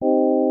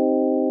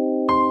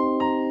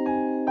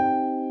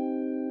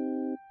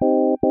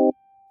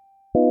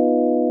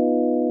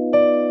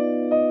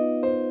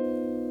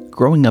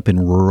Growing up in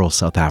rural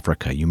South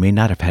Africa, you may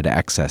not have had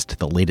access to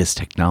the latest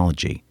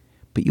technology,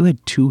 but you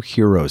had two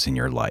heroes in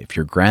your life,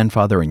 your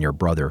grandfather and your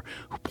brother,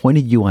 who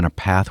pointed you on a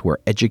path where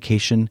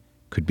education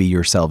could be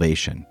your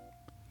salvation.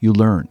 You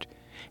learned,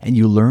 and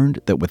you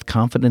learned that with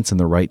confidence and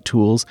the right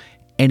tools,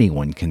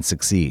 anyone can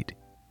succeed,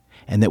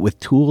 and that with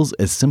tools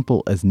as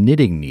simple as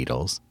knitting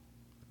needles,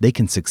 they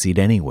can succeed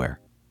anywhere.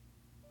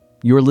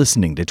 You're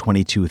listening to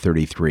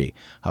 2233,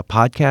 a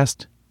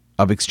podcast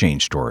of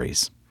exchange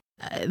stories.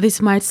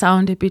 This might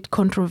sound a bit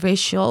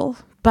controversial,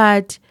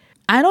 but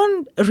I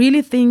don't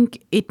really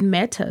think it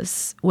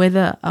matters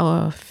whether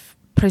our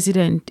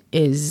president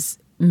is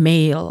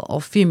male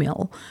or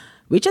female.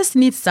 We just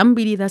need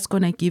somebody that's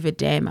going to give a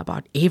damn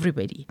about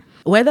everybody.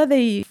 Whether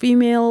they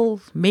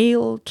female,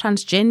 male,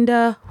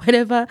 transgender,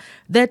 whatever,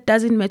 that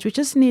doesn't matter. We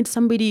just need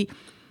somebody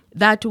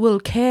that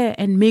will care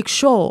and make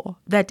sure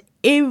that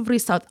every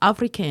South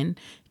African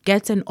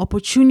gets an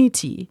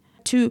opportunity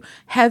to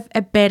have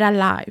a better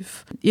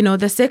life. You know,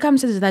 the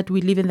circumstances that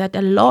we live in, that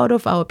a lot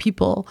of our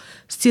people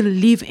still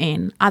live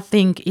in, I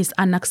think is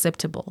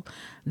unacceptable.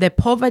 The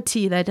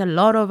poverty that a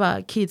lot of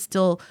our kids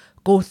still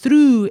go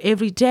through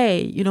every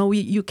day. You know,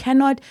 you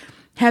cannot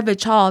have a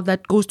child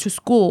that goes to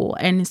school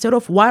and instead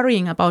of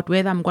worrying about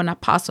whether I'm going to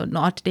pass or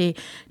not,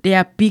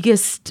 their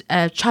biggest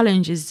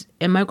challenge is,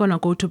 am I going to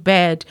go to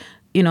bed?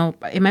 You know,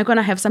 am I going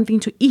to have something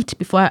to eat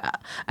before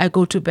I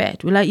go to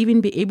bed? Will I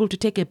even be able to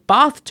take a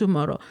bath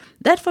tomorrow?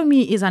 That for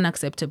me is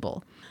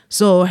unacceptable.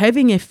 So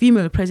having a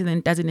female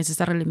president doesn't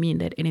necessarily mean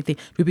that anything.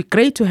 It would be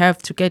great to have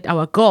to get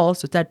our girls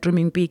to start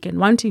dreaming big and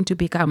wanting to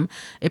become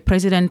a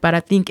president. But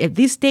I think at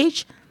this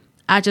stage,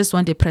 I just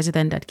want a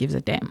president that gives a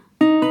damn.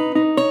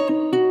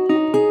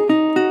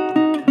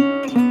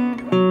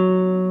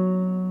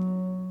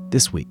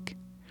 This week,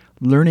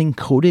 learning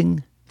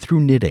coding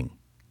through knitting.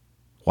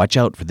 Watch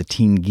out for the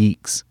teen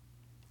geeks.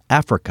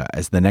 Africa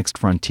as the next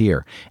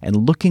frontier,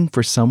 and looking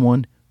for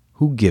someone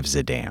who gives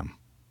a damn.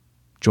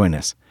 Join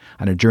us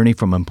on a journey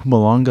from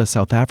Mpumalanga,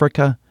 South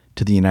Africa,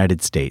 to the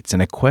United States,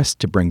 in a quest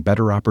to bring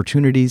better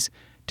opportunities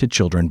to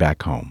children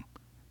back home.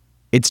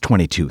 It's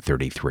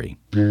 2233.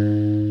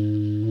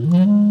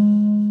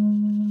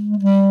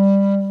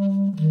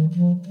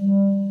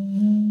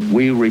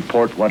 We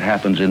report what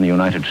happens in the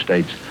United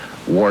States,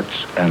 warts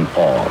and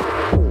all.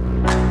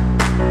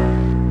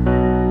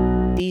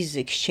 These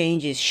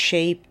exchanges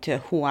shaped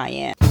who I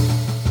am.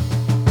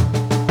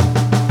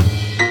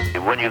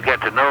 When you get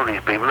to know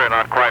these people, they're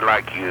not quite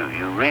like you.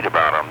 You read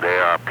about them. They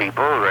are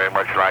people very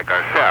much like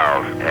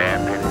ourselves.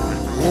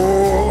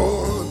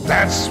 Oh,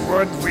 that's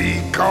what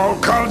we call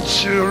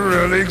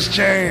cultural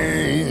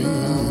exchange.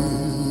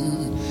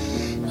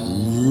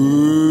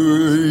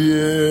 Ooh,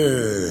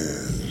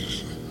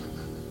 yes.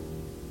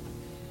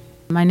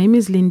 My name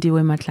is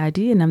Lindiwe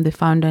Matladi, and I'm the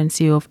founder and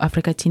CEO of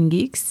Africa Teen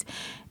Geeks,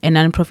 a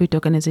non-profit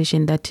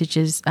organization that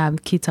teaches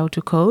kids how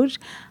to code.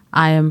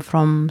 I am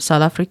from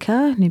South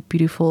Africa, in a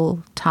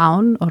beautiful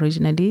town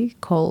originally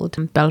called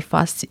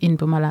Belfast in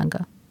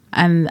Mpumalanga.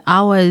 And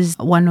I was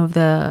one of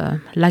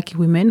the lucky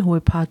women who were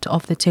part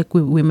of the Tech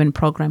Women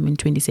program in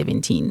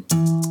 2017.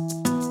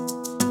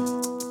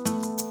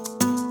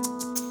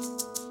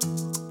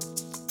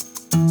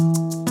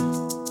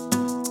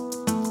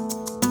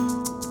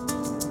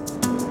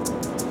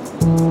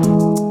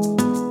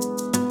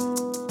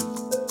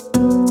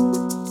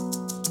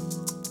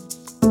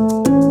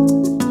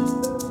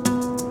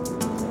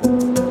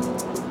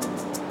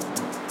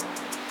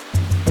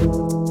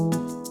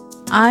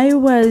 I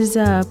was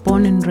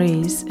born and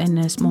raised in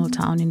a small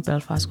town in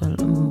Belfast called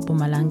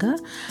Mpumalanga.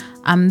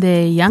 I'm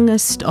the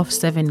youngest of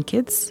 7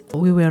 kids.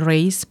 We were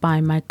raised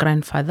by my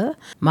grandfather.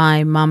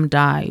 My mom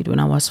died when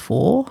I was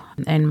 4,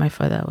 and my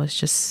father was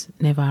just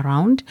never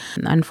around.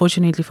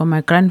 Unfortunately for my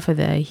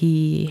grandfather,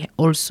 he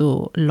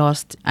also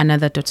lost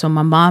another daughter. So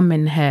my mom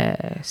and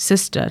her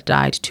sister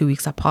died 2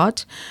 weeks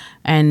apart,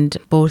 and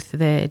both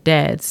their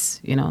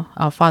dads, you know,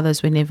 our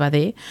fathers were never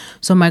there.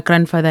 So my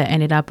grandfather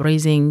ended up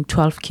raising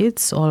 12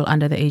 kids, all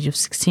under the age of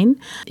 16,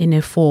 in a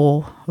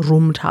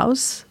 4-roomed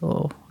house,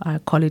 or I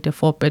call it a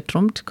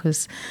 4-bedroomed,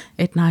 because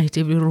at night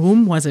every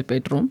room was a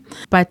bedroom.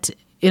 But,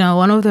 you know,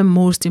 one of the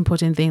most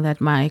important things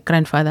that my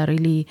grandfather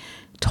really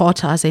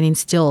taught us and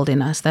instilled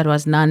in us that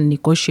was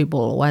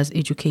non-negotiable was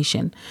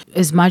education.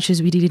 As much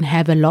as we didn't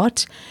have a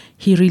lot,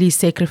 he really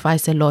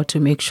sacrificed a lot to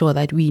make sure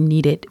that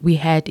we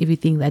had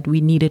everything that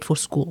we needed for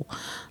school,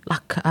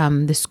 like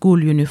the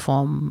school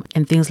uniform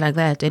and things like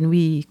that. And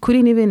we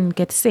couldn't even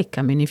get sick.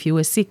 I mean, if you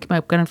were sick, my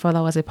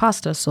grandfather was a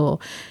pastor, so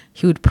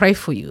he would pray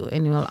for you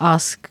and he will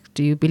ask,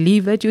 do you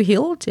believe that you're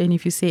healed? And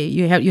if you say,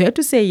 you have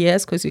to say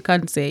yes, because you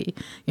can't say,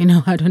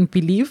 I don't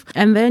believe.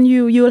 And then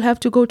you'll have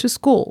to go to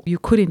school. You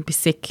couldn't be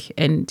sick.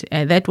 And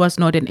that was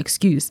not an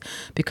excuse,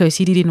 because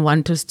he didn't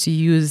want us to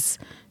use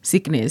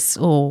sickness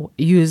or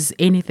use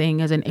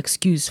anything as an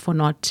excuse for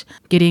not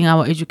getting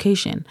our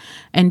education.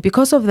 And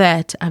because of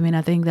that, I mean,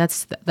 I think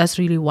that's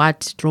really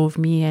what drove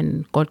me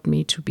and got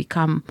me to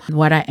become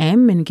what I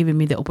am and giving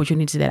me the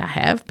opportunity that I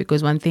have.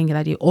 Because one thing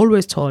that he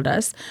always told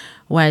us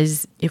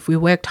was, if we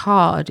worked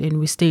hard and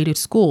we stayed at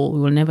school, we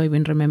will never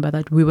even remember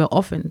that we were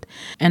orphaned.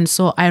 And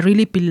so I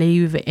really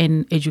believe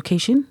in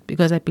education,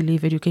 because I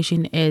believe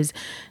education is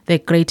the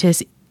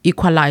greatest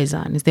equalizer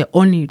and is the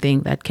only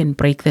thing that can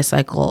break the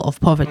cycle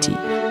of poverty.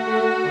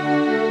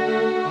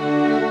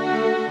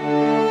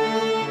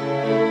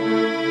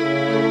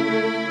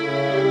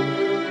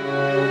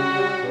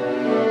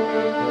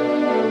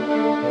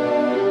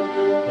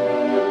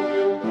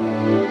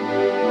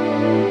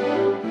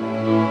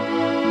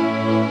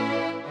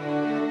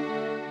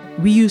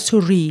 We used to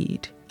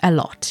read a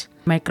lot.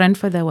 My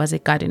grandfather was a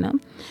gardener,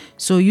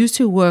 so he used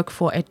to work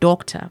for a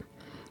doctor.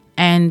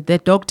 And the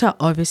doctor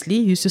obviously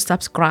used to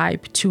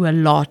subscribe to a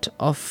lot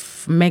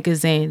of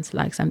magazines,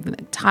 like something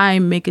like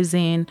Time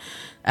magazine,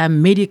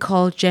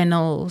 medical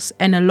journals,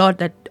 and a lot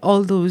that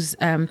all those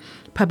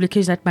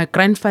publications that my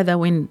grandfather,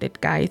 when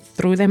that guy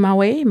threw them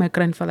away, my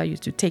grandfather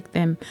used to take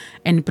them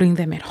and bring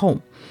them at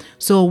home.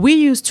 So we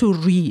used to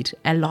read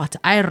a lot.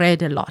 I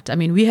read a lot. I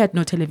mean, we had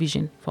no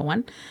television, for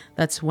one.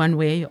 That's one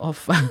way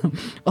of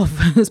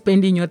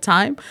spending your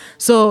time.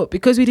 So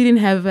because we didn't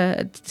have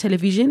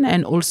television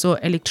and also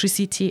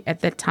electricity at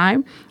that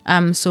time,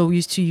 so we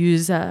used to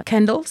use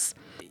candles.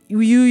 You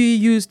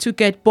used to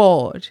get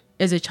bored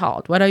as a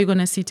child. What are you going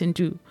to sit and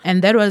do?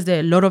 And that was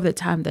a lot of the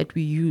time that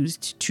we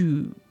used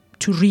to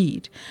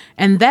read.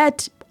 And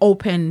that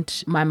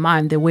opened my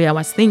mind, the way I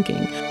was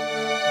thinking.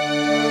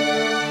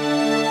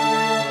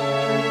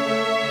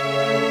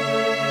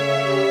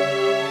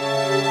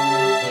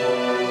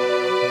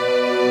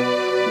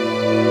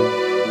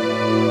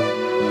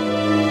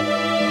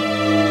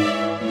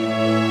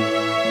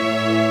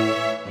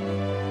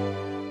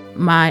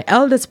 My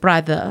eldest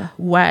brother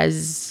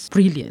was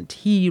brilliant.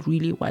 He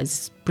really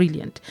was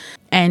brilliant.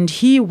 And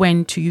he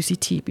went to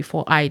UCT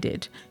before I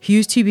did. He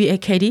used to be a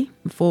caddy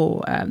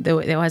for,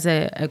 there was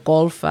a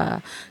golf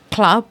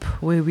club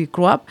where we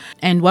grew up.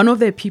 And one of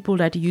the people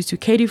that he used to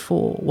caddy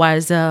for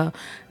was the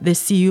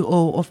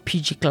CEO of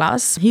PG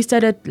Glass. He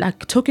started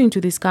talking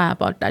to this guy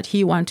about that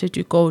he wanted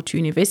to go to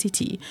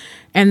university.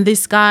 And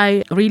this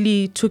guy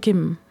really took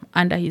him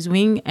under his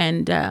wing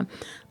and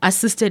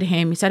assisted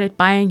him. He started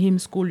buying him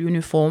school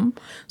uniform.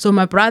 So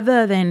my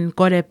brother then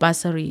got a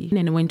bursary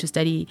and went to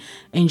study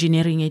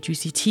engineering at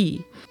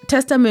UCT.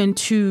 Testament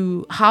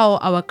to how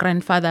our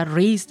grandfather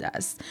raised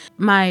us.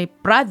 My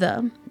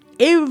brother,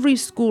 every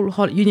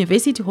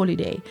university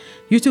holiday,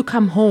 used to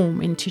come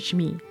home and teach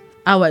me.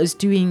 I was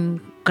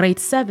doing grade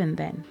 7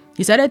 then.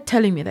 He started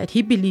telling me that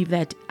he believed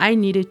that I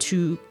needed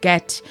to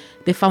get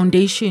the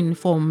foundation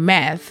for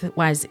math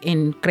was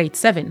in grade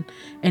 7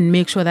 and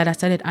make sure that I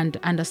started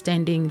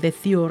understanding the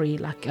theory,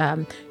 like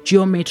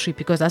geometry,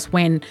 because that's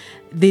when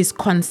these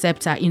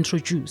concepts are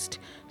introduced.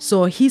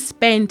 So he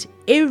spent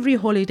every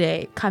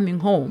holiday coming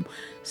home.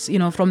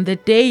 So, from the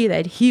day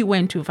that he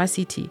went to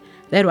varsity,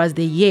 that was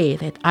the year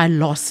that I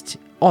lost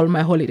all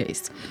my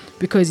holidays,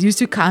 because he used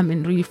to come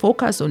and really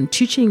focus on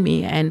teaching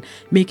me and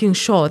making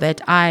sure that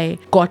I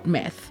got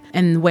math.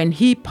 And when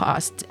he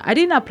passed, I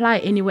didn't apply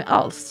anywhere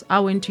else.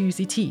 I went to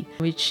UCT,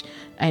 which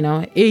I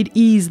know it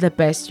is the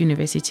best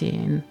university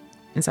in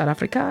South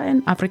Africa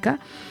and Africa.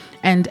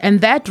 And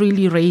that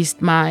really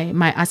raised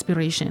my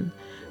aspiration.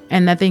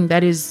 And I think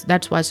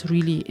that's what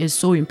really is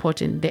so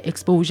important, the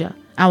exposure.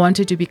 I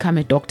wanted to become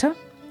a doctor.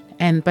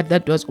 But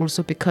that was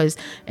also because,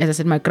 as I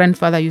said, my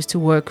grandfather used to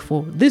work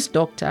for this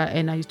doctor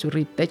and I used to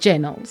read the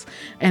journals.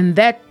 And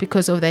that,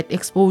 because of that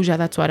exposure,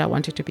 that's what I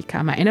wanted to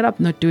become. I ended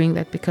up not doing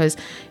that because,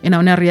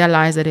 when I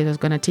realized that it was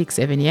going to take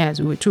 7 years,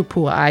 we were too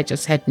poor. I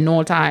just had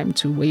no time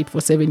to wait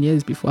for 7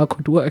 years before I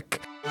could work.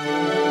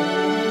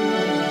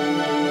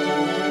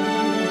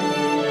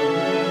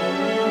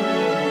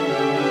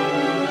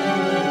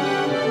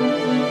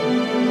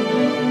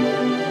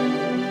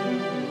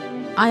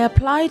 I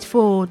applied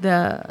for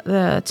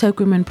the Tech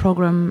Women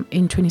program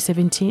in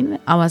 2017.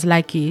 I was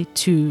lucky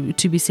to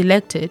be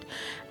selected.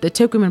 The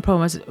Tech Women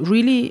program was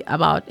really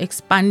about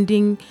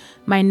expanding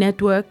my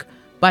network,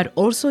 but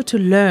also to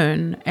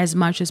learn as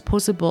much as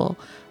possible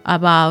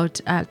about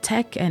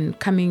tech and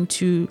coming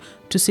to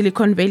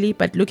Silicon Valley,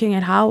 but looking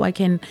at how I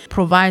can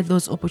provide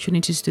those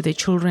opportunities to the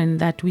children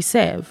that we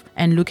serve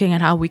and looking at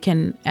how we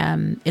can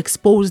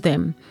expose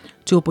them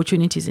to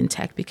opportunities in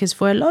tech. Because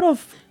for a lot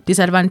of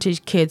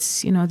disadvantaged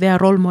kids, their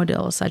role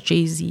models are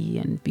Jay-Z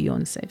and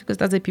Beyonce, because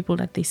that's the people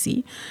that they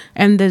see.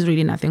 And there's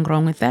really nothing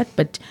wrong with that.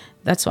 But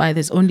that's why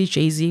there's only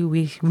Jay-Z.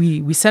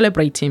 We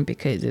celebrate him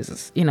because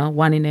there's,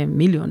 1 in a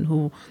million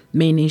who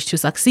managed to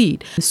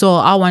succeed. So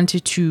I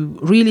wanted to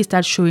really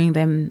start showing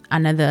them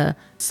another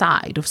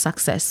side of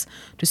success,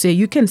 to say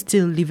you can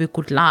still live a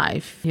good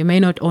life. You may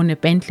not own a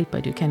Bentley,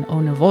 but you can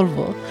own a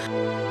Volvo.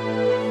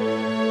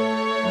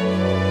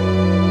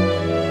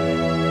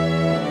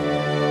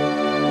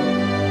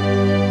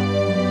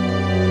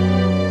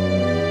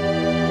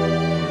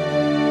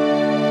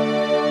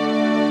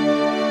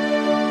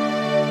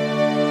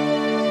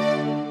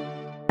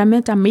 I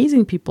met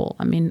amazing people.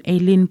 I mean,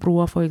 Aileen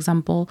Brewer, for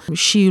example,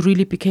 she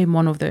really became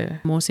one of the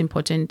most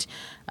important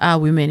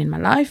women in my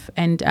life.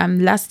 And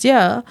last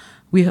year,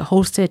 we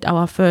hosted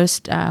our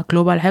first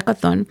global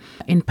hackathon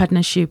in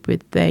partnership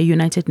with the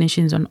United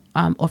Nations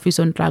Office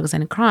on Drugs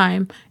and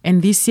Crime.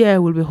 And this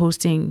year, we'll be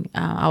hosting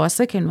our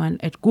second one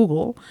at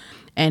Google.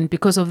 And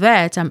because of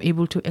that, I'm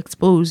able to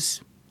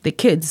expose the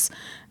kids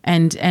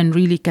and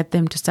really get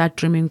them to start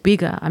dreaming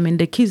bigger. I mean,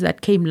 the kids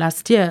that came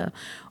last year,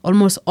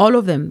 almost all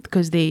of them,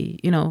 because they,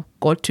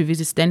 got to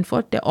visit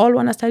Stanford, they all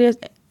want to study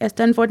at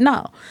Stanford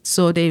now.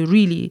 So they're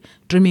really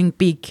dreaming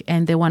big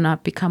and they want to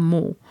become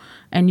more.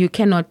 And you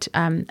cannot,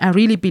 I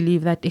really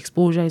believe that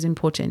exposure is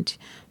important.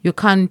 You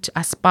can't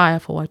aspire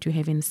for what you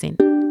haven't seen.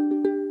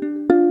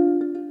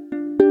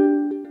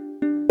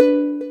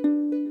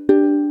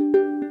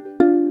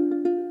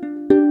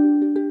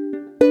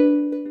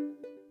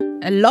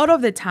 A lot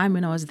of the time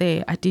when I was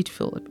there, I did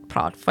feel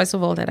proud. First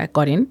of all, that I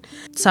got in.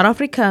 South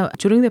Africa,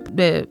 during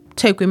the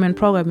Tech Women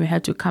program, we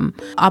had to come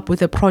up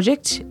with a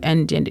project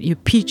and you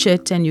pitch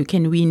it and you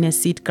can win a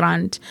seed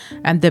grant.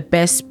 And the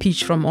best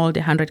pitch from all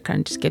the 100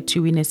 countries get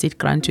to win a seed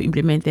grant to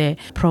implement the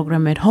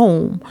program at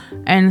home.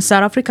 And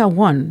South Africa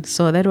won.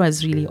 So that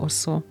was really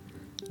also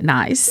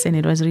nice, and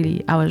I was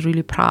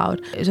really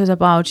proud. It was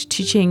about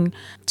teaching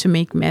to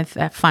make math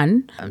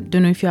fun. I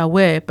don't know if you're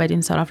aware, but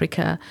in South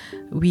Africa,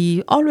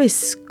 we always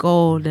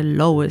score the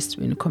lowest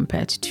when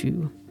compared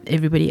to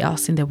everybody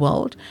else in the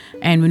world.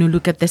 And when you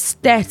look at the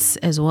stats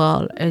as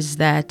well, is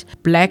that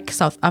Black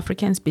South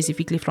Africans,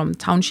 specifically from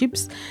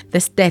townships, the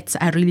stats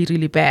are really,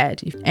 really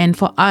bad. And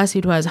for us,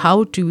 it was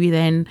how do we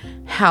then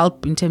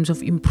help in terms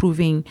of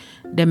improving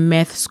the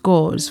math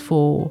scores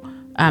for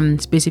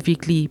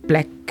specifically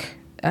Black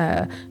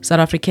South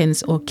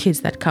Africans or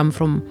kids that come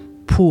from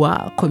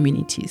poor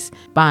communities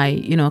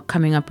by,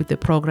 coming up with a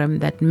program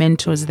that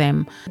mentors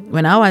them.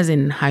 When I was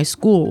in high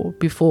school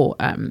before,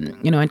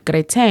 at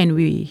grade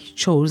 10,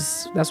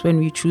 that's when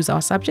we choose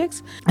our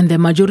subjects. And the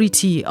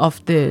majority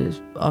of the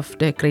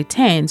grade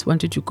 10s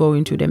wanted to go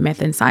into the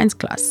math and science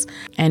class.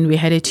 And we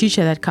had a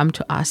teacher that come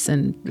to us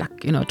and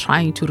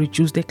trying to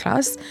reduce the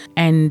class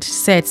and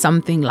said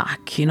something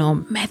like,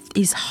 math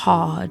is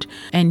hard.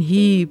 And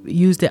he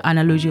used the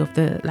analogy of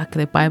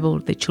the Bible,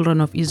 the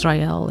children of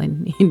Israel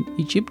and in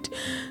Egypt.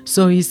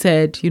 So he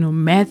said,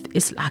 math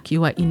is like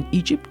you are in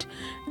Egypt.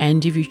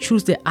 And if you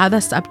choose the other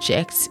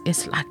subjects,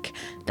 it's like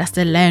that's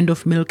the land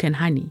of milk and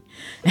honey.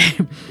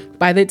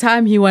 By the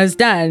time he was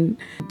done,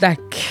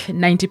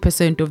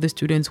 90% of the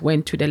students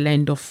went to the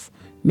land of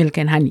milk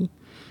and honey.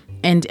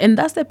 And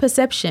that's the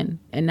perception.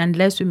 And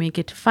unless we make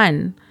it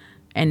fun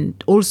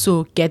and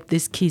also get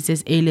these kids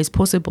as early as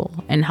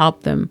possible and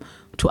help them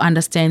to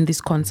understand these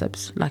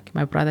concepts, like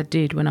my brother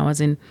did when I was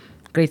in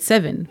grade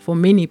 7. For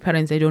many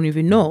parents, they don't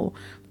even know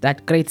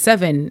that grade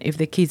 7, if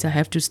the kids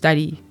have to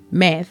study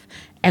math,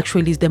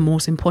 actually is the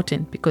most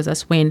important, because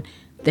that's when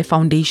the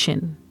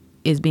foundation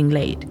is being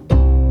laid.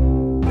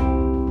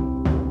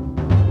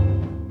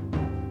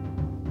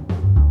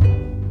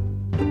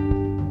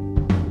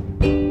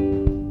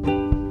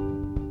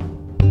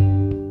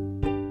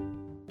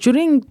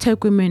 During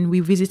Tech Women, we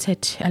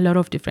visited a lot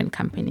of different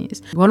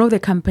companies. One of the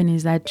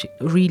companies that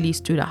really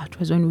stood out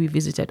was when we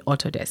visited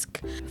Autodesk.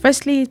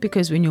 Firstly,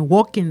 because when you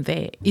walk in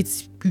there,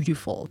 it's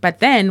beautiful. But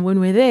then when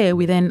we're there,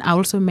 I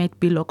also met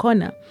Bill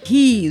O'Connor.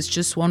 He is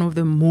just one of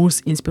the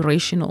most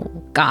inspirational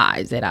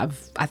guys that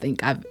I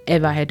think I've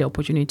ever had the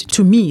opportunity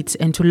to meet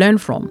and to learn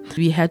from.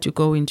 We had to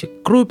go into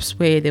groups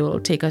where they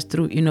will take us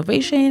through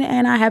innovation,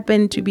 and I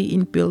happened to be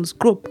in Bill's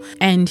group.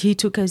 And he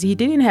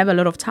didn't have a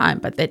lot of time,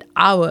 but that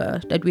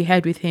hour that we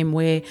had with him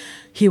where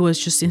he was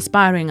just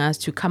inspiring us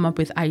to come up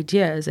with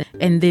ideas,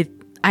 and the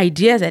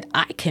ideas that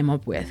I came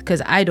up with,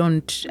 because I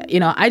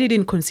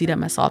didn't consider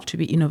myself to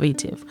be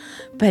innovative.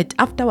 But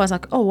after I was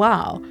like, oh,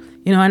 wow.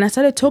 And I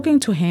started talking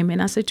to him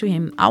and I said to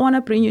him, I want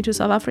to bring you to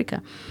South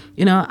Africa.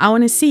 I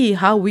want to see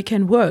how we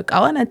can work. I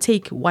want to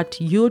take what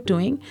you're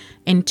doing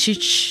and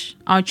teach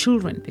our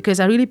children, because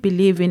I really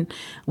believe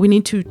we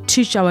need to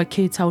teach our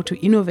kids how to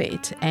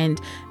innovate. And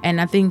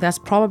I think that's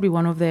probably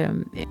one of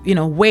the,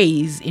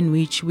 ways in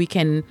which we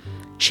can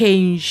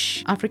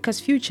change Africa's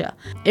future.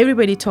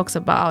 Everybody talks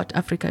about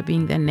Africa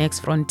being the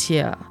next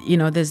frontier.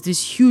 There's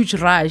this huge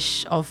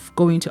rush of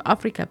going to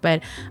Africa,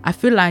 but I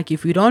feel like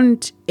if we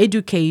don't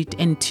educate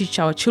and teach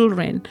our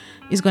children,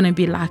 it's going to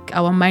be like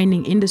our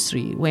mining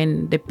industry,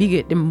 when the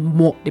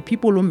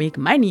people who make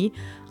money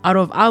out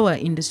of our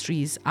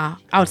industries are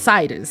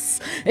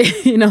outsiders.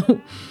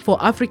 For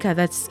Africa,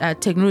 that's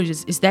technology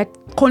is that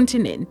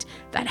continent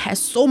that has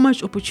so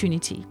much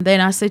opportunity.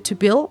 Then I said to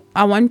Bill,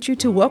 I want you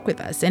to work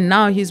with us. And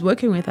now he's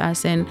working with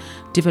us and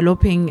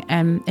developing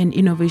an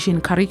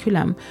innovation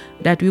curriculum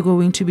that we're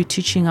going to be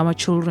teaching our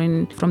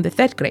children from the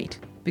 3rd grade.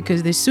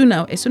 Because as soon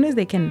as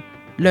they can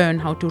learn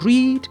how to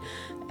read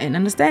and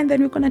understand,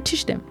 then we're going to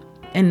teach them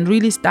and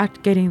really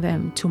start getting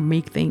them to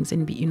make things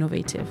and be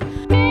innovative.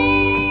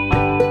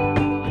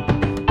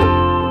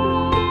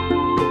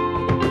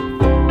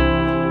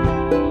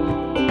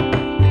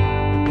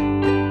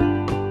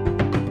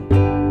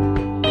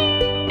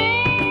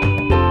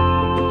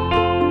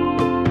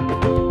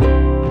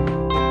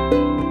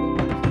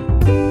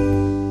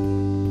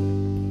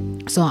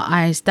 So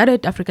I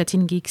started Africa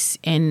Teen Geeks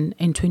in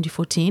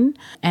 2014,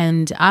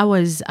 and I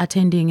was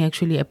attending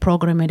actually a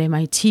program at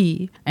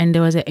MIT, and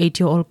there was an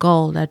 8-year-old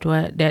girl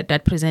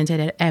that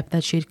presented an app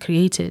that she had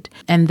created.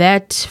 And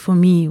that for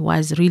me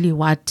was really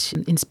what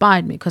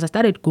inspired me, because I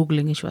started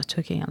Googling and she was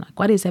talking. I'm like,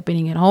 what is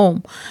happening at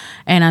home?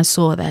 And I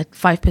saw that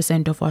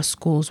 5% of our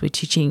schools were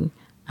teaching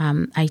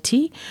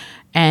IT,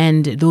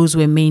 and those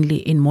were mainly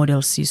in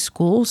Model C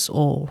schools,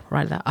 or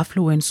rather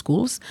affluent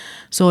schools.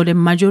 So the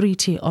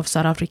majority of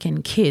South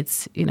African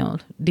kids,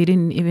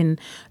 didn't even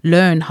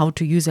learn how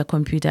to use a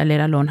computer, let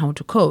alone how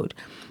to code.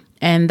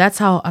 And that's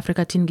how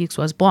Africa Teen Geeks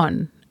was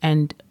born.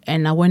 And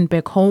I went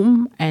back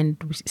home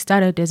and we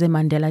started as a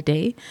Mandela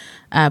Day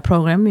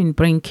program in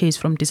bringing kids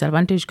from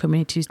disadvantaged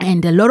communities.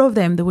 And a lot of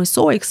them, they were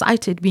so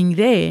excited being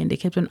there, and they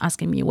kept on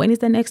asking me, when is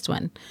the next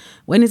one?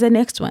 When is the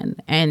next one?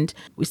 And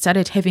we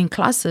started having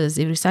classes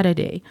every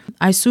Saturday.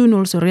 I soon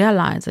also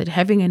realized that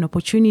having an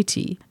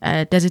opportunity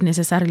doesn't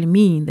necessarily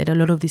mean that a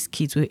lot of these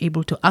kids were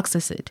able to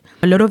access it.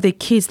 A lot of the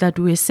kids that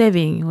we were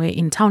serving were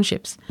in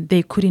townships.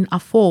 They couldn't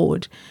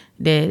afford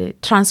the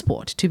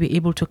transport to be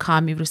able to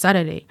come every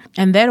Saturday.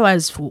 And that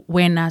was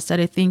when I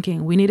started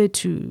thinking we needed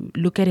to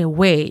look at a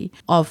way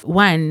of,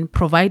 one,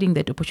 providing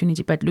that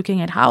opportunity, but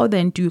looking at how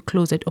then do you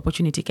close that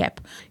opportunity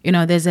gap.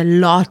 There's a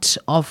lot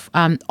of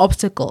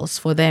obstacles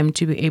for them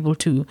to be able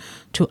to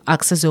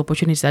access the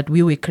opportunities that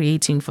we were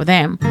creating for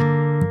them.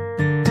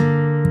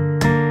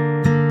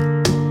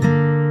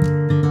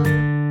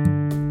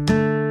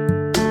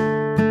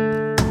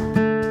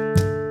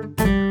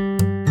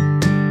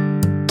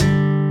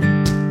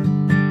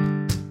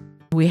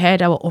 We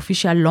had our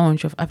official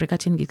launch of Africa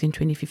Teen Geeks in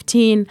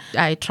 2015.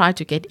 I tried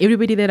to get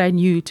everybody that I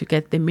knew to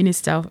get the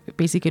Minister of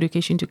Basic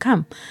Education to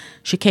come.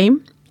 She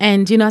came,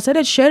 and I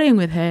started sharing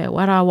with her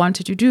what I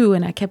wanted to do,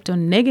 and I kept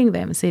on nagging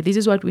them and say, this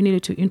is what we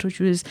needed to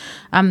introduce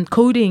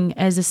coding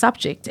as a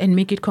subject and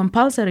make it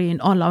compulsory in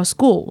all our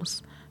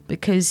schools.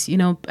 Because,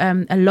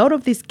 a lot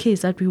of these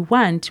kids that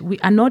we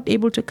are not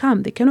able to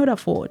come. They cannot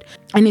afford.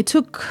 And it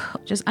took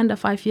just under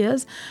 5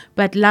 years.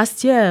 But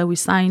last year, we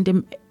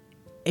signed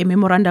a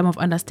memorandum of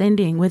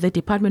understanding with the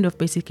Department of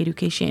Basic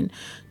Education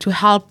to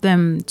help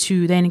them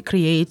to then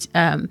create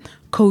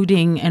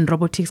coding and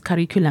robotics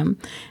curriculum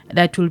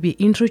that will be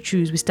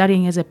introduced. We're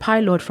starting as a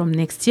pilot from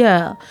next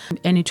year,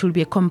 and it will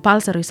be a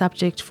compulsory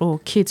subject for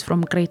kids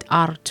from grade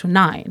R to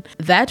 9.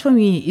 That for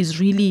me is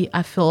really,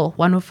 I feel,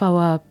 one of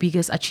our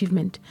biggest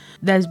achievements.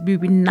 There's will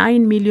be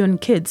 9 million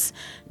kids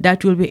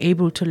that will be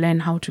able to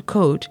learn how to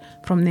code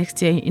from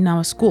next year in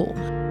our school.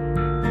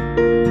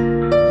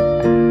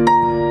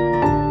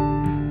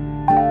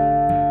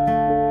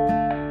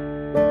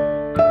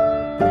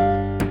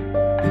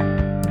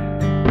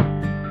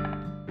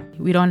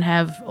 We don't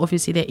have,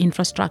 obviously, the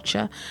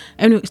infrastructure,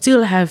 and we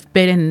still have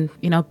bread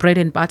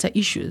and butter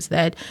issues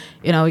that,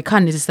 we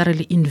can't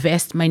necessarily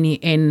invest money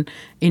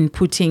in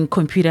putting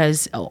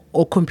computers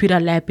or computer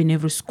lab in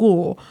every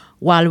school,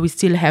 while we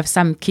still have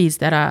some kids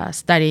that are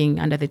studying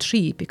under the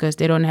tree because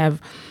they don't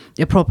have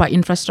the proper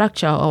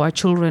infrastructure, or our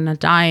children are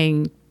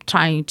dying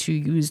trying to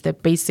use the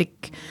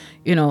basic,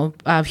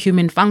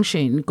 human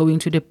function, going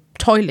to the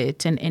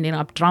toilet and ending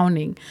up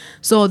drowning.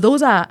 So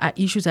those are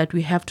issues that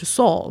we have to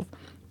solve.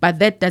 But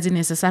that doesn't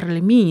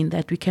necessarily mean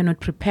that we cannot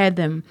prepare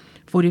them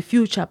for the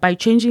future by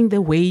changing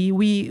the way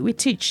we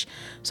teach.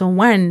 So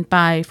one,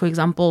 by, for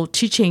example,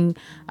 teaching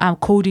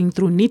coding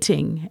through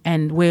knitting,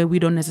 and where we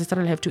don't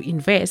necessarily have to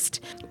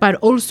invest, but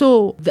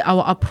also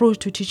our approach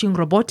to teaching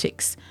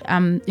robotics,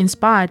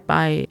 inspired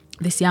by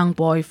this young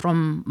boy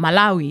from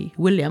Malawi,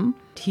 William.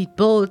 He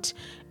built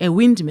a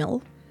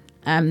windmill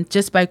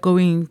just by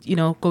going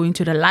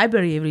to the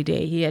library every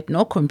day. He had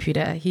no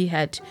computer. He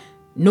had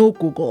no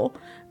Google.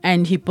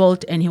 And he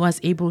built, and he was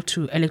able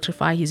to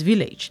electrify his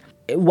village.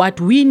 What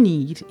we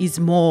need is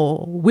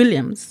more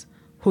Williams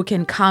who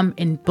can come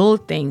and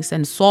build things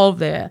and solve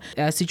their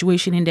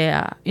situation in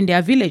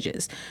their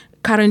villages.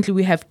 Currently,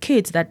 we have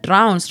kids that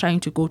drown trying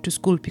to go to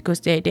school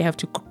because they have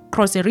to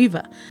cross a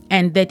river.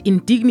 And that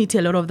indignity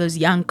a lot of those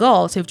young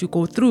girls have to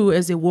go through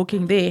as they're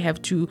walking there,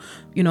 have to,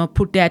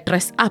 put their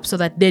dress up so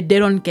that they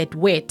don't get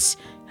wet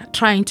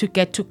trying to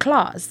get to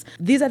class.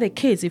 These are the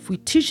kids, if we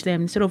teach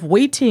them, instead of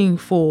waiting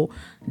for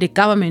the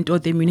government or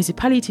the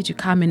municipality to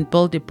come and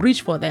build a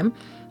bridge for them,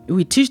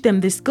 we teach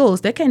them the skills,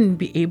 they can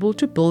be able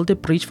to build a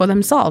bridge for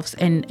themselves.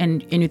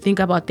 And you think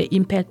about the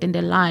impact and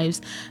the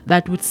lives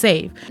that would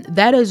save.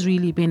 That has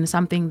really been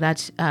something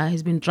that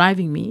has been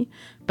driving me,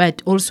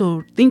 but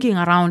also thinking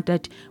around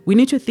that we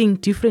need to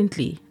think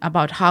differently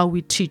about how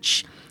we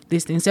teach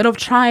this thing, instead of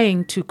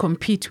trying to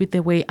compete with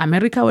the way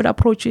America would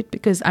approach it,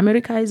 because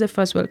America is a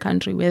first world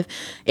country where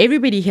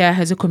everybody here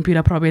has a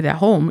computer probably at their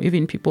home,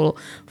 even people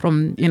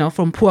from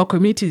poor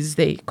communities,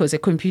 because a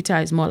computer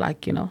is more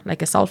like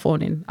a cell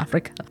phone in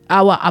Africa.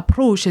 Our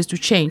approach has to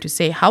change to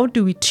say, how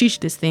do we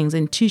teach these things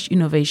and teach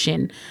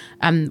innovation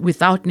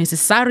without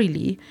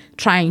necessarily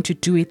trying to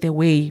do it the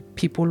way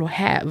people who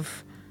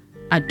have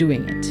are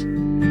doing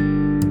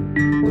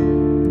it.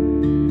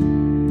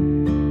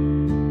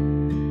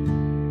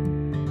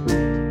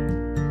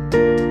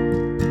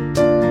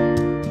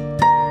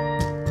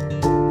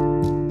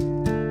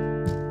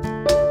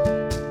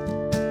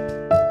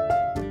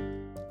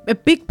 a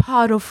big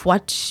part of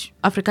what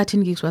Africa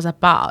Teen Geeks was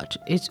about,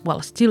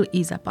 still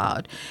is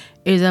about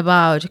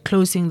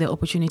closing the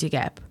opportunity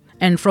gap.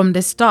 And from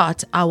the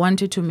start, I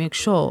wanted to make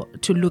sure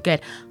to look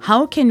at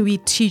how can we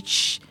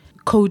teach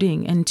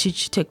coding and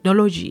teach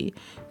technology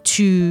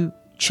to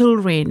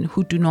children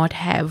who do not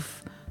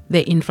have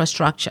the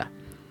infrastructure.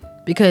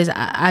 Because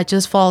I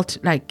just felt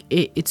like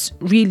it's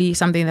really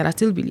something that I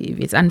still believe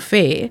it's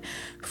unfair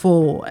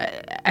for,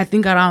 I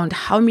think, around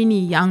how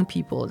many young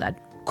people that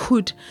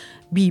could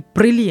be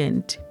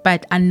brilliant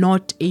but are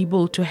not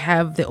able to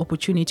have the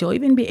opportunity or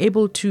even be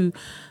able to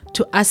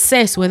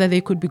assess whether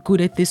they could be good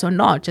at this or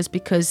not, just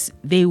because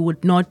they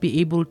would not be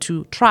able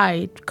to try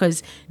it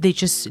because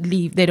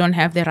they don't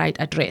have the right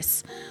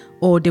address,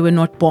 or they were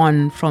not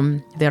born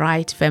from the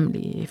right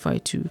family, if I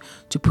to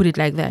put it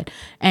like that.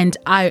 And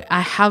I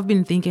have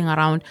been thinking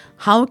around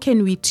how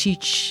can we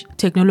teach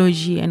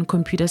technology and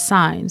computer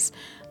science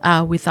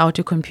without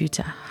a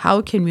computer?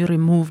 How can we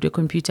remove the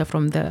computer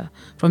from the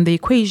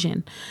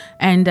equation?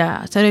 And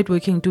started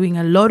doing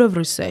a lot of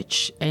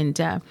research, and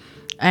that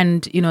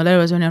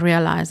was when I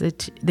realized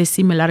that the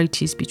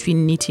similarities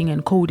between knitting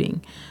and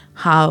coding,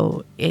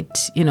 how it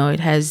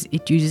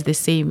uses the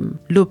same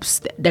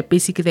loops, that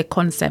basically the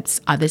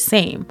concepts are the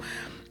same.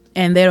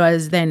 And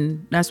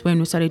that's when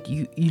we started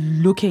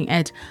looking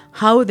at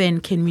how then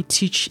can we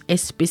teach a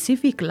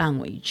specific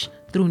language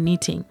through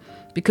knitting.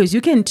 Because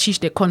you can teach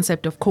the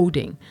concept of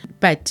coding,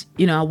 but,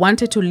 I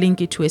wanted to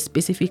link it to a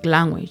specific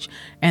language.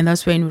 And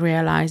that's when we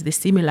realized the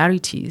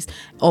similarities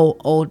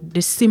or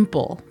the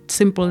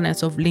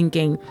simpleness of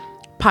linking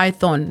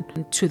Python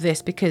to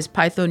this, because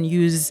Python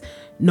uses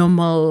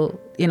normal,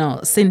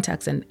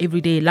 syntax and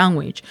everyday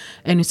language.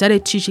 And we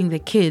started teaching the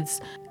kids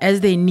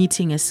as they're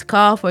knitting a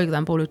scarf, for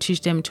example, to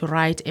teach them to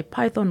write a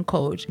Python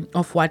code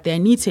of what they're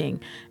knitting.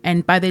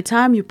 And by the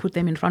time you put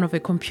them in front of a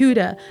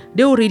computer,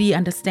 they already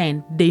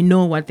understand, they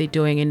know what they're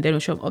doing, and they'll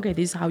show, okay,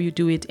 this is how you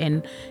do it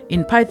in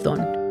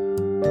Python.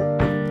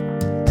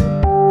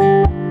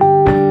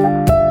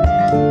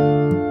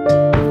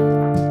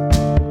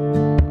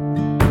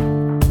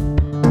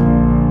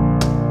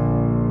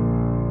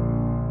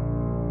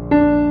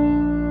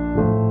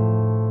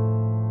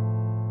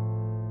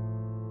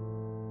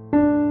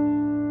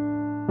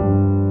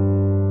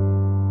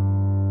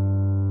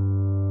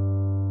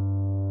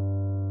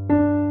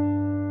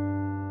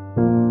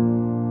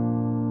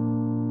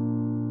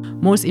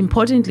 Most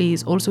importantly,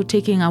 is also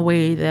taking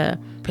away the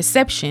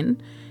perception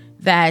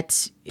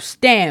that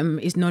STEM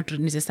is not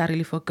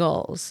necessarily for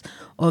girls,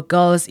 or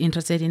girls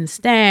interested in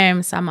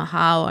STEM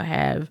somehow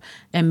have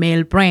a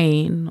male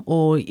brain,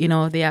 or,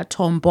 they are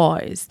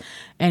tomboys.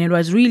 And it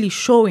was really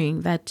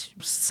showing that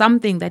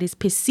something that is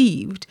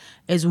perceived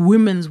as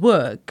women's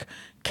work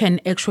can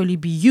actually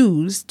be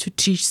used to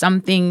teach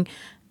something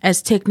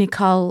as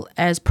technical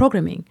as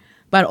programming.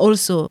 But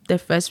also, the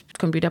first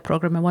computer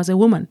programmer was a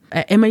woman.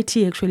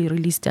 MIT actually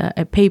released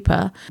a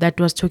paper that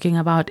was talking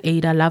about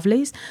Ada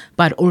Lovelace,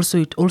 but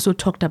it also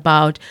talked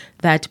about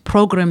that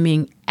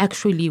programming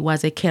actually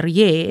was a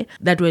career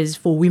that was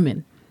for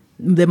women.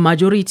 The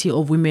majority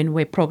of women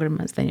were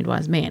programmers than it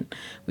was men.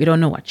 We don't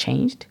know what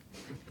changed.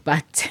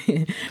 But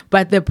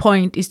the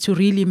point is to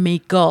really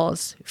make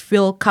girls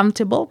feel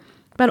comfortable,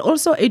 but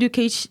also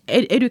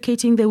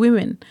educating the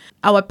women.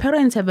 Our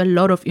parents have a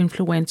lot of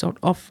influence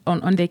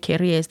on their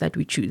careers that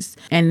we choose.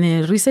 And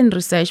the recent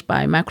research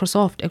by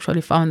Microsoft actually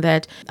found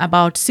that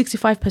about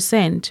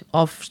 65%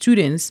 of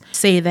students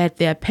say that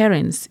their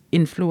parents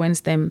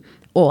influenced them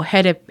or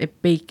had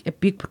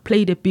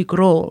played a big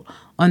role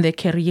on their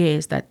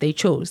careers that they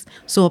chose.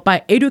 So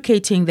by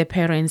educating the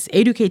parents,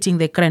 educating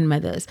the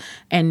grandmothers,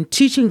 and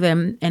teaching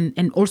them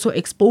and also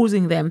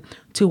exposing them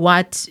to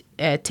what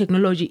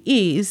technology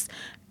is,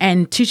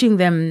 and teaching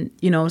them,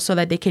 so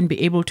that they can be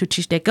able to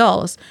teach their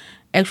girls.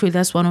 Actually,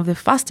 that's one of the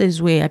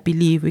fastest way I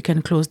believe we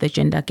can close the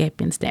gender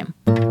gap in STEM.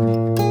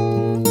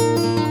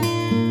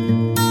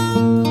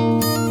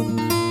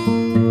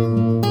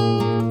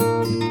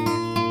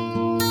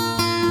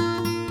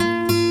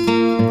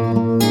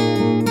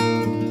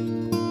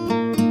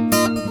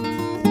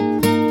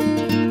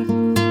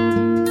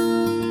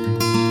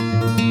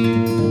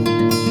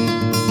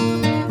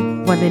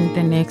 Within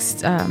the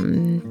next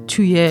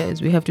 2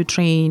 years, we have to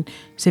train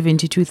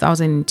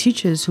 72,000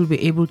 teachers who will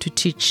be able to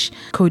teach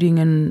coding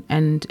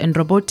and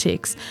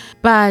robotics.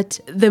 But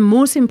the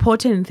most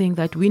important thing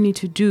that we need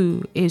to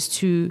do is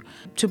to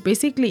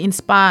basically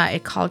inspire a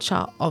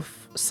culture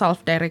of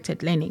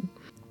self-directed learning.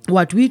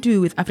 What we do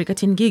with Africa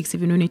Teen Geeks,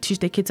 even when we teach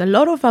the kids, a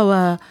lot of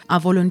our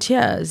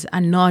volunteers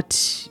are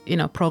not,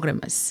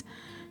 programmers.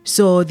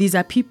 So these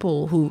are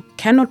people who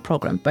cannot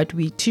program, but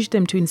we teach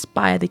them to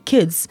inspire the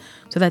kids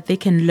so that they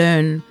can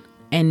learn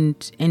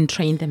and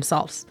train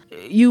themselves.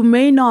 You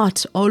may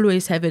not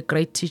always have a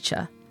great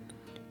teacher,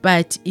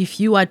 but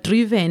if you are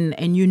driven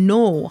and you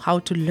know how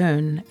to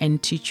learn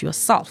and teach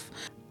yourself,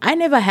 I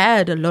never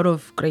had a lot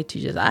of great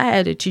teachers. I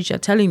had a teacher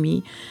telling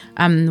me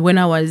when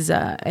I was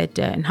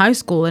in high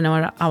school and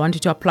I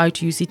wanted to apply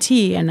to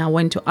UCT, and I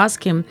went to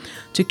ask him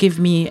to give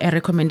me a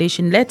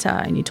recommendation letter,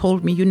 and he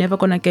told me, you're never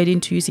going to get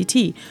into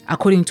UCT.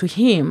 According to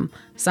him,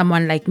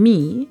 someone like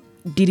me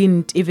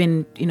didn't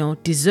even,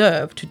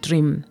 deserve to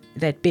dream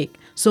that big.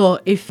 So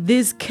if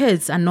these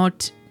kids are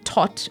not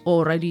taught or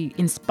already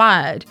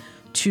inspired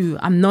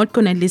I'm not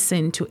going to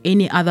listen to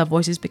any other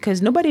voices,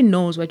 because nobody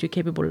knows what you're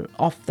capable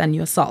of than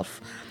yourself.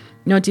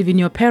 Not even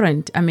your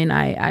parent. I mean,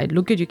 I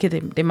look at your kids,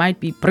 they might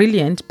be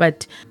brilliant,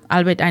 but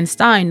Albert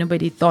Einstein,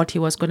 nobody thought he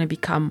was going to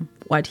become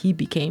what he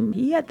became.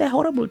 He had the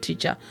horrible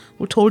teacher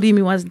who told him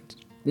he was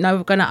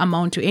never going to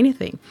amount to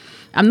anything.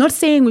 I'm not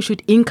saying we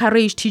should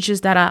encourage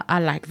teachers that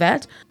are like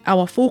that.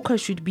 Our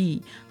focus should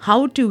be,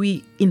 how do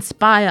we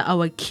inspire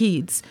our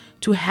kids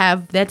to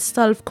have that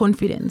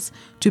self-confidence,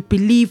 to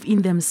believe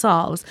in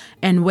themselves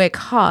and work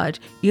hard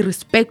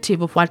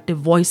irrespective of what the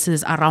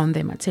voices around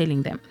them are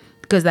telling them.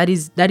 Because that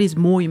is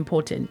more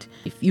important.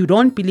 If you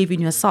don't believe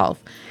in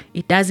yourself,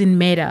 it doesn't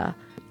matter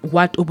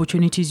what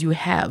opportunities you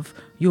have.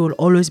 You will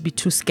always be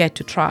too scared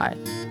to try.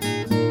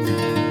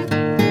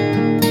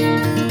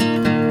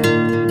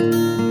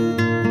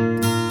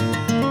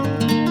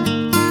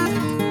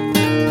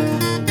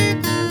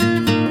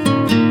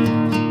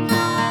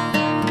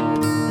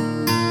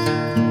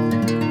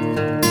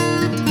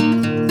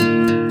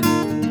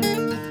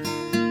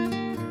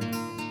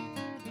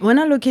 When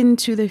I look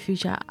into the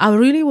future, I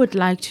really would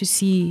like to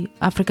see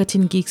Africa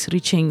Teen Geeks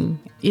reaching,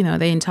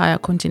 the entire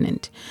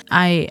continent.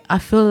 I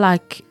feel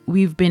like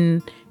we've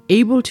been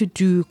able to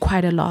do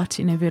quite a lot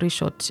in a very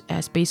short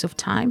space of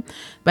time.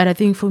 But I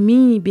think for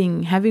me,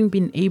 having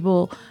been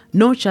able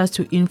not just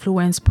to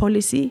influence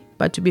policy,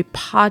 but to be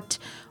part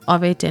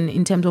of it and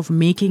in terms of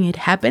making it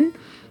happen,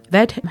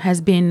 that has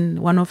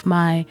been one of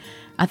my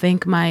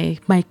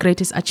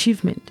greatest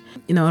achievement.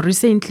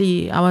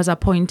 Recently I was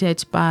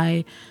appointed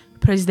by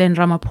President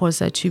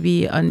Ramaphosa to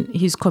be on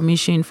his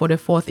commission for the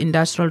 4th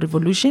Industrial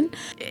Revolution.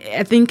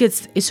 I think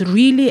it's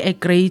really a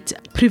great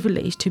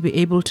privilege to be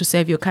able to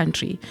serve your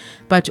country,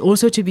 but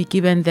also to be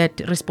given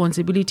that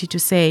responsibility to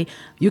say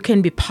you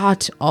can be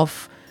part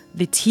of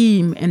the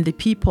team and the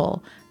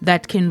people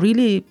that can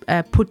really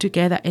put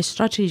together a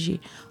strategy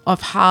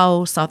of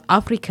how South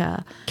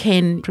Africa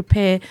can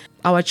prepare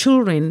our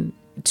children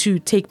to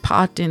take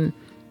part in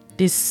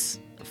this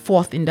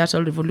 4th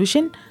Industrial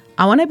Revolution.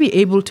 I want to be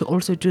able to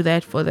also do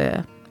that for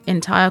the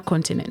entire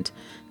continent,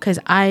 because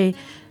I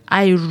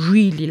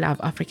really love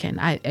African.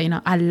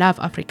 I love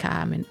Africa.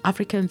 I'm an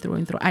African through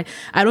and through.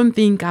 I don't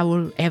think I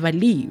will ever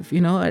leave.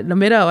 No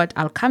matter what,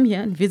 I'll come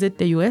here and visit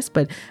the US,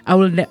 but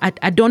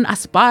I don't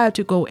aspire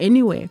to go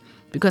anywhere,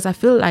 because I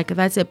feel like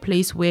that's a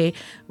place where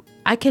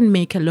I can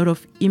make a lot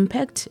of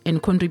impact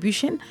and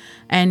contribution.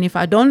 And if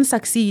I don't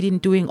succeed in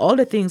doing all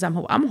the things,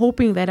 I'm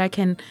hoping that I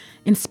can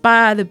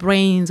inspire the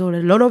brains or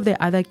a lot of the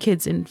other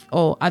kids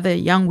or other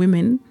young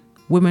women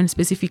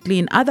specifically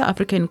in other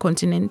African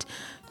continent,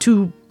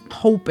 to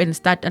hope and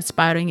start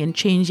aspiring and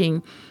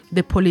changing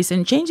the police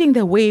and changing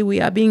the way we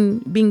are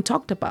being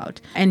talked about,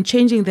 and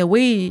changing the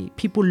way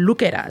people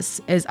look at us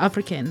as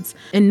Africans,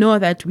 and know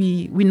that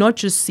we're not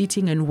just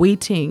sitting and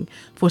waiting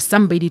for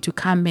somebody to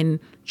come and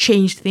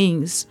change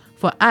things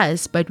for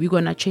us, but we're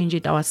going to change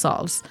it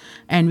ourselves,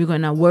 and we're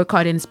going to work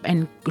hard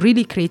and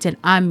really create an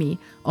army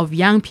of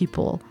young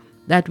people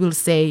that will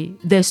say,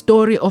 the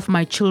story of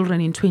my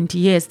children in 20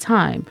 years'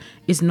 time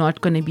is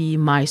not going to be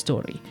my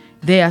story.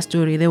 Their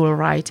story, they will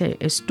write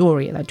a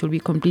story that will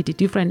be completely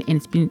different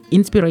and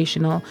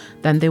inspirational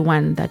than the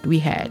one that we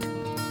had.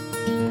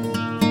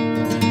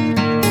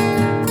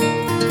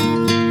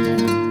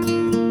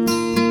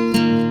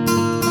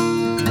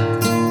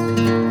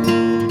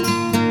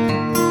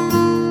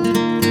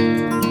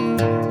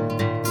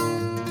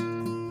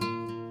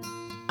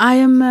 I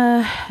am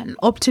an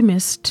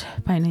optimist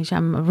by nature.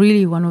 I'm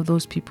really one of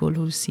those people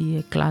who see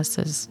a glass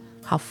as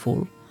half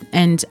full.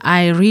 And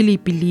I really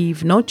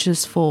believe, not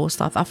just for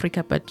South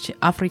Africa, but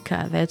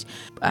Africa, that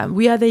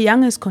we are the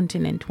youngest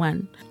continent,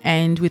 one.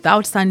 And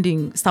without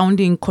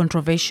sounding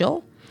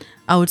controversial,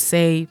 I would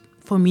say,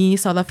 for me,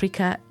 South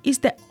Africa is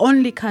the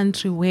only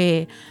country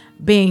where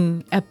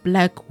being a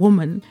black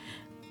woman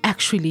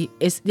actually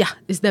is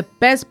the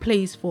best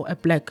place for a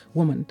black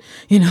woman.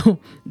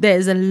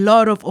 There's a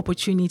lot of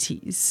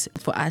opportunities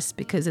for us,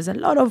 because there's a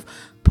lot of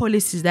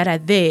policies that are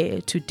there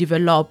to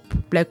develop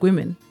black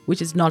women,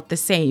 which is not the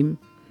same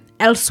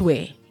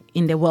elsewhere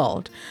in the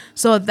world.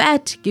 So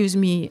that gives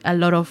me a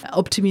lot of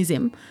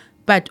optimism,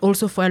 but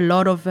also for a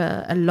lot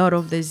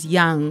of these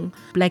young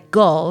black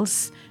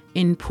girls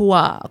in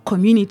poor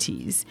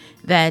communities,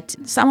 that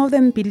some of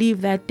them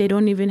believe that they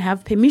don't even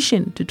have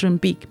permission to dream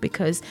big,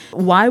 because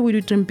why would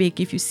you dream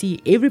big if you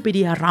see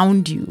everybody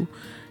around you,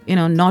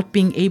 not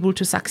being able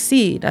to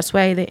succeed? That's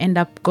why they end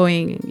up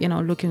going,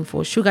 looking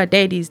for sugar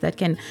daddies that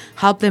can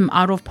help them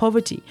out of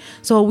poverty.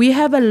 So we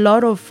have a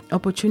lot of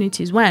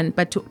opportunities,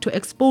 but to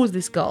expose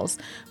these girls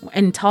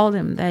and tell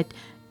them that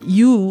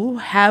you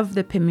have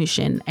the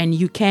permission and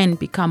you can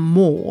become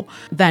more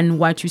than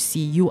what you see.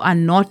 You are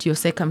not your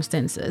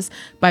circumstances,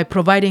 by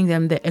providing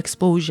them the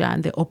exposure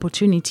and the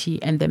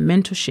opportunity and the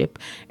mentorship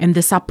and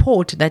the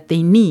support that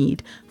they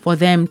need for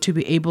them to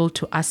be able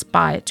to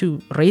aspire,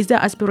 to raise their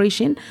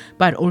aspiration,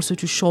 but also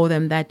to show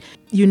them that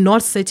you're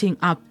not setting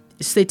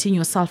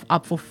yourself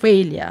up for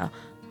failure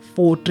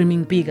for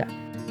dreaming bigger.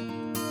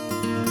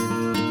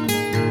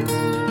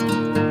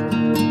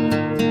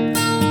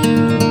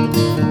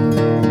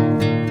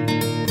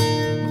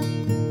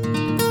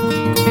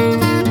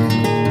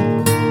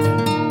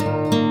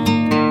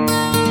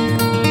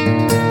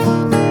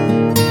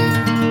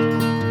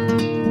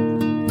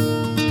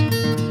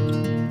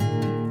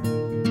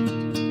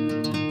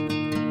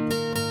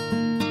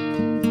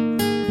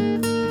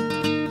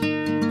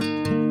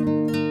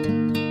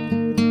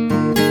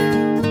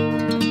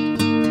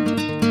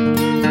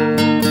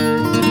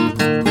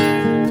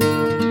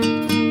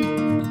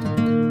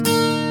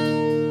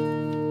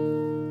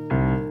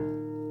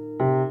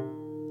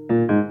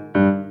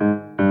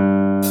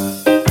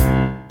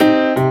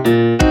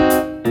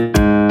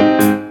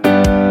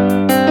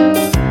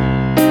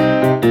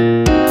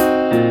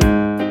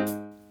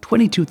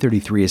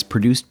 "2233" is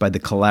produced by the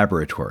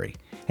Collaboratory,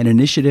 an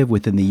initiative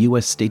within the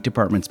U.S. State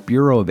Department's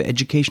Bureau of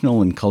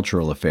Educational and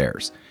Cultural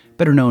Affairs,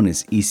 better known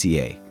as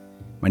ECA.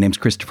 My name's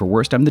Christopher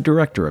Wurst. I'm the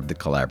director of the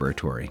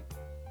Collaboratory.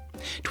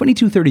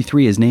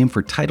 2233 is named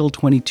for Title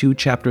 22,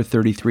 Chapter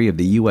 33 of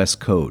the U.S.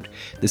 Code,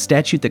 the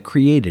statute that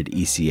created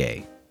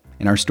ECA.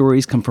 And our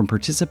stories come from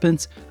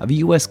participants of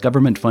U.S.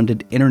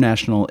 government-funded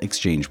international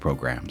exchange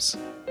programs.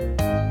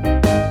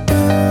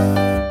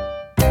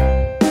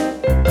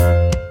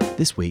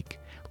 This week,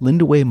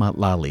 Lindawe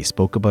Matlali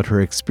spoke about her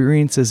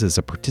experiences as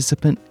a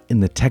participant in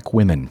the Tech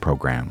Women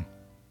program.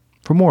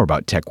 For more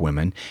about Tech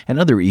Women and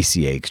other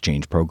ECA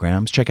exchange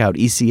programs, check out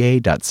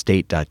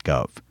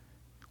eca.state.gov.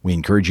 We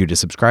encourage you to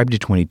subscribe to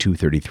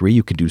 2233.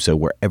 You can do so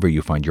wherever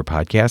you find your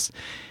podcasts,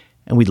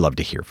 and we'd love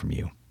to hear from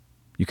you.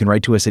 You can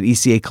write to us at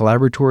ECA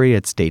Collaboratory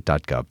at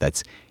state.gov.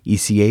 That's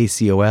ECA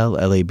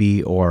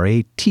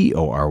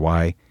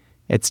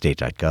at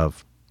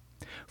state.gov.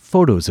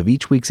 Photos of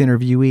each week's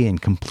interviewee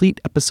and complete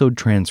episode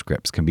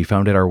transcripts can be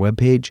found at our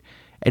webpage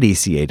at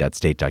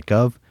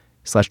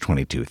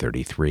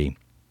eca.state.gov/2233.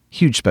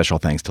 Huge special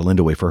thanks to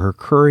Lindawe for her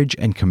courage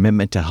and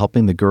commitment to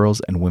helping the girls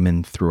and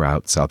women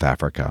throughout South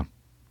Africa.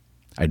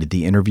 I did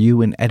the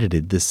interview and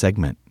edited this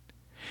segment.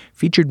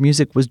 Featured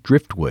music was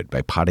Driftwood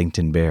by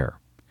Poddington Bear,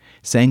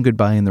 Saying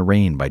Goodbye in the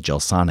Rain by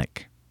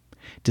Gelsonic,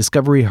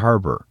 Discovery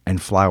Harbor and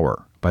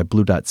Flower by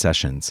Blue Dot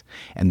Sessions,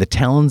 and The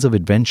Talons of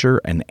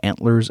Adventure and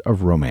Antlers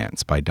of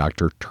Romance by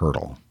Dr.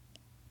 Turtle.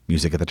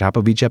 Music at the top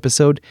of each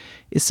episode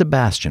is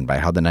Sebastian by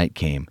How the Night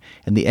Came,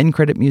 and the end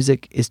credit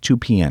music is Two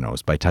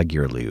Pianos by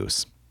Tagir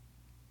Lius.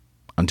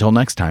 Until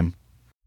next time,